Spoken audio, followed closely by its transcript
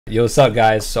Yo, what's up,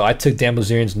 guys? So I took Dan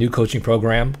Bilzerian's new coaching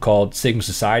program called Sigma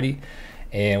Society,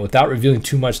 and without revealing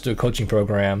too much to the coaching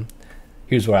program,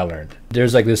 here's what I learned.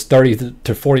 There's like this 30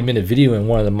 to 40 minute video in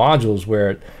one of the modules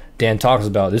where Dan talks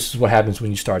about this is what happens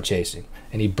when you start chasing,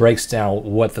 and he breaks down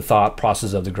what the thought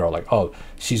process of the girl, like, oh,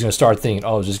 she's gonna start thinking,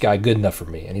 oh, is this guy good enough for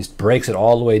me? And he breaks it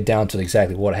all the way down to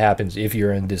exactly what happens if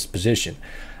you're in this position.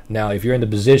 Now, if you're in the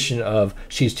position of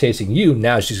she's chasing you,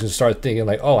 now she's gonna start thinking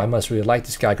like, oh, I must really like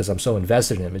this guy because I'm so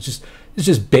invested in him. It's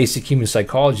just basic human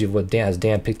psychology of what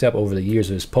Dan picked up over the years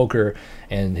of his poker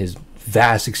and his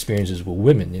vast experiences with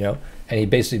women, you know. And he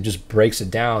basically just breaks it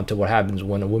down to what happens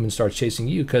when a woman starts chasing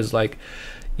you, because like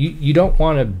you don't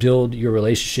want to build your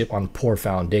relationship on poor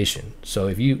foundation. So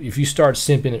if you start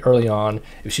simping early on,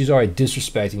 if she's already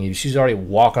disrespecting you, if she's already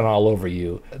walking all over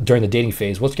you during the dating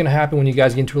phase, what's going to happen when you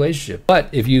guys get into a relationship? But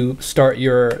if you start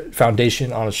your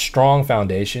foundation on a strong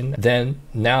foundation, then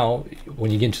now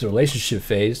when you get into the relationship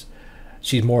phase,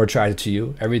 she's more attracted to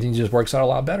you. Everything just works out a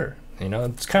lot better. You know,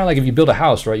 it's kind of like if you build a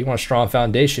house, right? You want a strong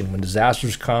foundation. When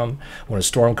disasters come, when a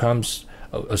storm comes,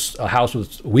 a house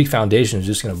with weak foundation is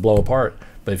just going to blow apart.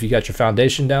 But if you got your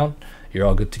foundation down, you're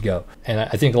all good to go. And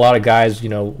I think a lot of guys, you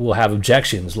know, will have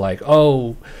objections like,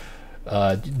 oh,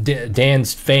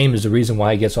 Dan's fame is the reason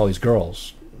why he gets all these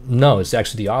girls. No, it's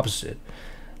actually the opposite.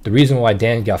 The reason why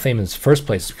Dan got famous in the first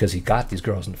place is because he got these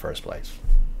girls in the first place.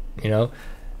 You know,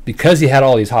 because he had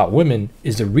all these hot women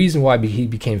is the reason why he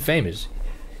became famous.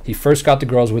 He first got the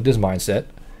girls with this mindset,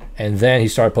 and then he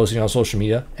started posting on social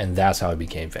media, and that's how he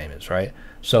became famous, right?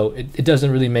 So it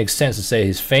doesn't really make sense to say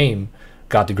his fame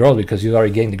got the girls because he was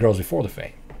already getting the girls before the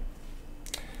fame.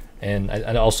 And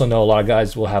I also know a lot of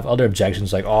guys will have other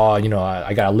objections like, oh, you know,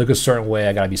 I gotta look a certain way,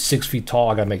 I gotta be 6 feet tall,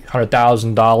 I gotta make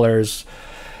 $100,000,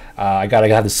 I gotta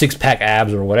have the six-pack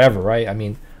abs or whatever, right? I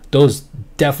mean, those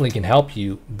definitely can help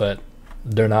you, but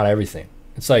they're not everything.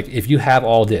 It's like if you have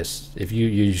all this, if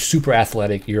you're super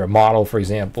athletic, you're a model, for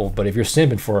example, but if you're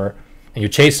simping for her and you're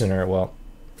chasing her, well,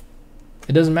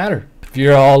 it doesn't matter. If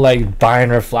you're all like buying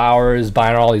her flowers,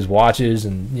 buying her all these watches,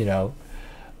 and, you know,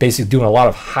 basically doing a lot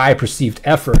of high perceived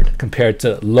effort compared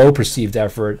to low perceived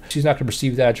effort, she's not going to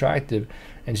perceive that attractive,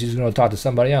 and she's going to talk to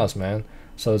somebody else, man.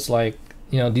 So it's like,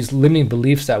 you know, these limiting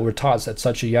beliefs that we're taught at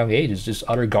such a young age is just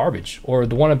utter garbage. Or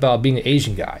the one about being an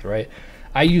Asian guy, right?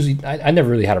 I never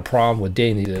really had a problem with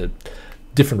dating the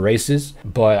different races,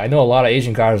 but I know a lot of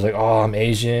Asian guys are like, oh, I'm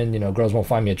Asian, you know, girls won't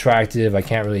find me attractive, I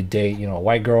can't really date, you know, a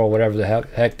white girl, whatever the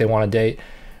heck they want to date.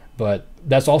 But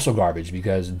that's also garbage,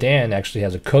 because Dan actually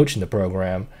has a coach in the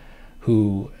program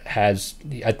who has,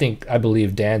 I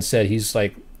believe Dan said he's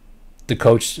like, the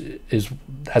coach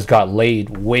has got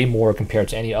laid way more compared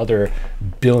to any other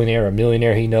billionaire or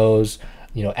millionaire he knows,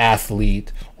 you know,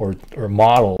 athlete or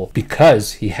model,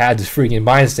 because he had this freaking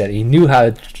mindset. He knew how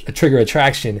to trigger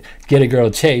attraction, get a girl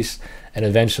to chase, and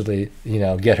eventually, you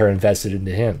know, get her invested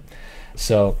into him.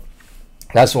 So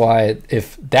that's why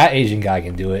if that Asian guy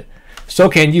can do it, so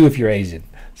can you if you're Asian.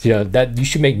 So, you know, that you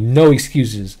should make no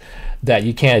excuses that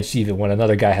you can't achieve it when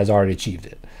another guy has already achieved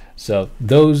it. So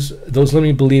those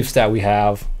limiting beliefs that we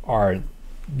have are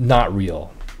not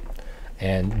real,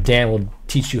 and Dan will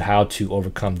teach you how to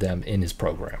overcome them in his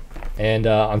program. And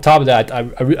on top of that, I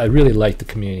really like the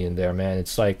community in there, man.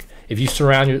 It's like if you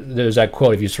there's that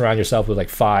quote, if you surround yourself with like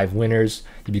 5 winners,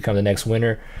 you become the next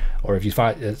winner. Or if you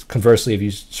conversely, if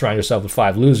you surround yourself with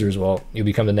 5 losers, well, you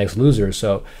become the next loser.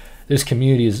 So this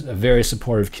community is a very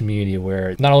supportive community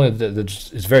where not only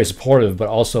it's very supportive, but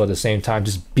also at the same time,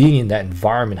 just being in that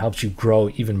environment helps you grow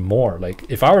even more. Like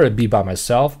if I were to be by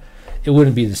myself, it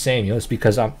wouldn't be the same. You know, it's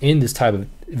because I'm in this type of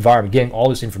environment, getting all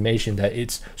this information, that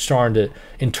it's starting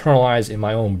to internalize in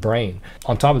my own brain.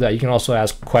 On top of that, you can also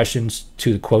ask questions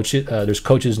to the coaches. There's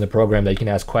coaches in the program that you can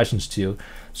ask questions to.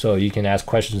 So you can ask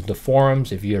questions in the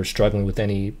forums if you're struggling with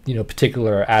any, you know,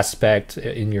 particular aspect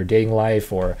in your dating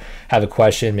life, or have a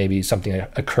question, maybe something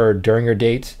that occurred during your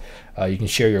date. You can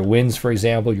share your wins, for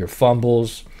example, your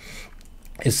fumbles.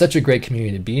 It's such a great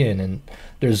community to be in. And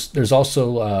there's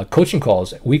also coaching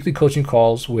calls, weekly coaching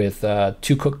calls with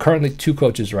currently 2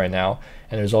 coaches right now,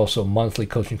 and there's also monthly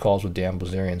coaching calls with Dan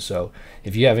Bilzerian. So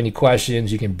if you have any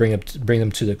questions, you can bring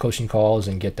them to the coaching calls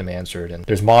and get them answered. And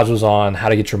there's modules on how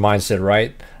to get your mindset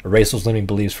right, erase those limiting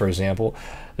beliefs, for example.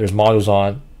 There's modules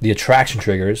on the attraction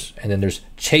triggers, and then there's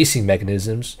chasing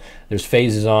mechanisms. There's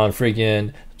phases on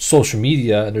freaking social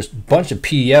media, and there's a bunch of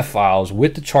PDF files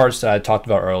with the charts that I talked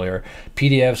about earlier,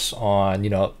 PDFs on, you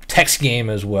know, text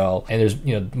game as well. And there's,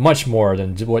 you know, much more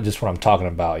than just what I'm talking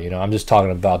about. You know, I'm just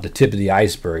talking about the tip of the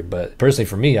iceberg. But personally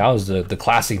for me, I was the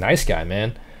classic nice guy,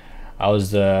 man. I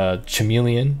was the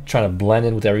chameleon, trying to blend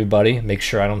in with everybody, make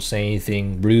sure I don't say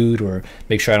anything rude or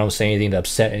make sure I don't say anything to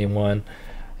upset anyone.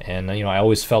 And you know, I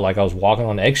always felt like I was walking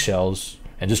on eggshells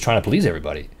and just trying to please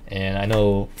everybody. And I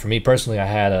know for me personally, I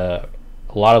had a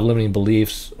lot of limiting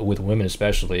beliefs with women,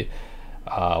 especially.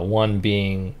 One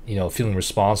being, you know, feeling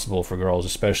responsible for girls,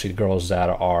 especially girls that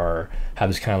have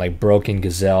this kind of like broken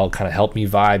gazelle kind of help me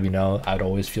vibe. You know, I'd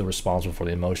always feel responsible for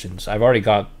the emotions. I've already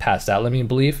got past that limiting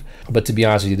belief, but to be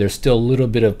honest with you, there's still a little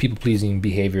bit of people pleasing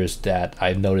behaviors that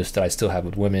I've noticed that I still have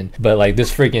with women. But like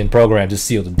this freaking program just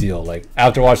sealed the deal. Like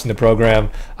after watching the program,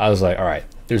 I was like, all right,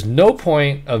 there's no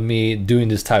point of me doing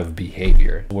this type of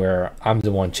behavior where I'm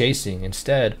the one chasing.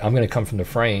 Instead, I'm going to come from the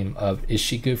frame of, is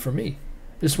she good for me?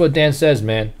 This is what Dan says,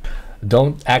 man.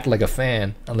 Don't act like a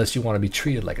fan unless you want to be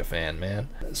treated like a fan, man.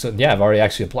 So yeah, I've already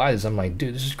actually applied this. I'm like,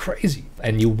 dude, this is crazy.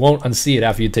 And you won't unsee it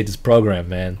after you take this program,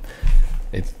 man.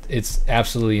 It's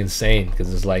absolutely insane,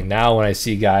 because it's like now when I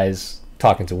see guys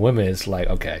talking to women, it's like,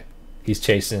 okay, he's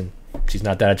chasing. She's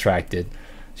not that attracted.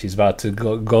 She's about to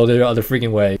go the other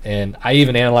freaking way. And I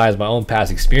even analyzed my own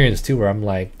past experience too, where I'm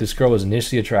like, this girl was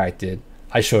initially attracted.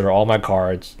 I showed her all my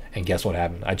cards, and guess what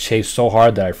happened? I chased so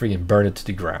hard that I freaking burned it to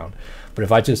the ground. But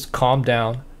if I just calmed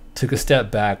down, took a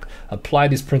step back,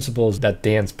 applied these principles that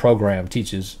Dan's program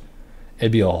teaches,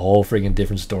 it'd be a whole freaking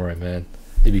different story, man.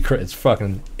 It's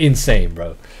fucking insane,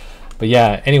 bro. But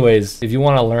yeah, anyways, if you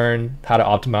want to learn how to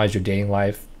optimize your dating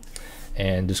life,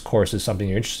 and this course is something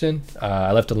you're interested in,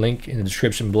 I left a link in the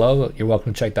description below. You're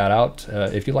welcome to check that out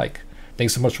if you like.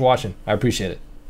 Thanks so much for watching. I appreciate it.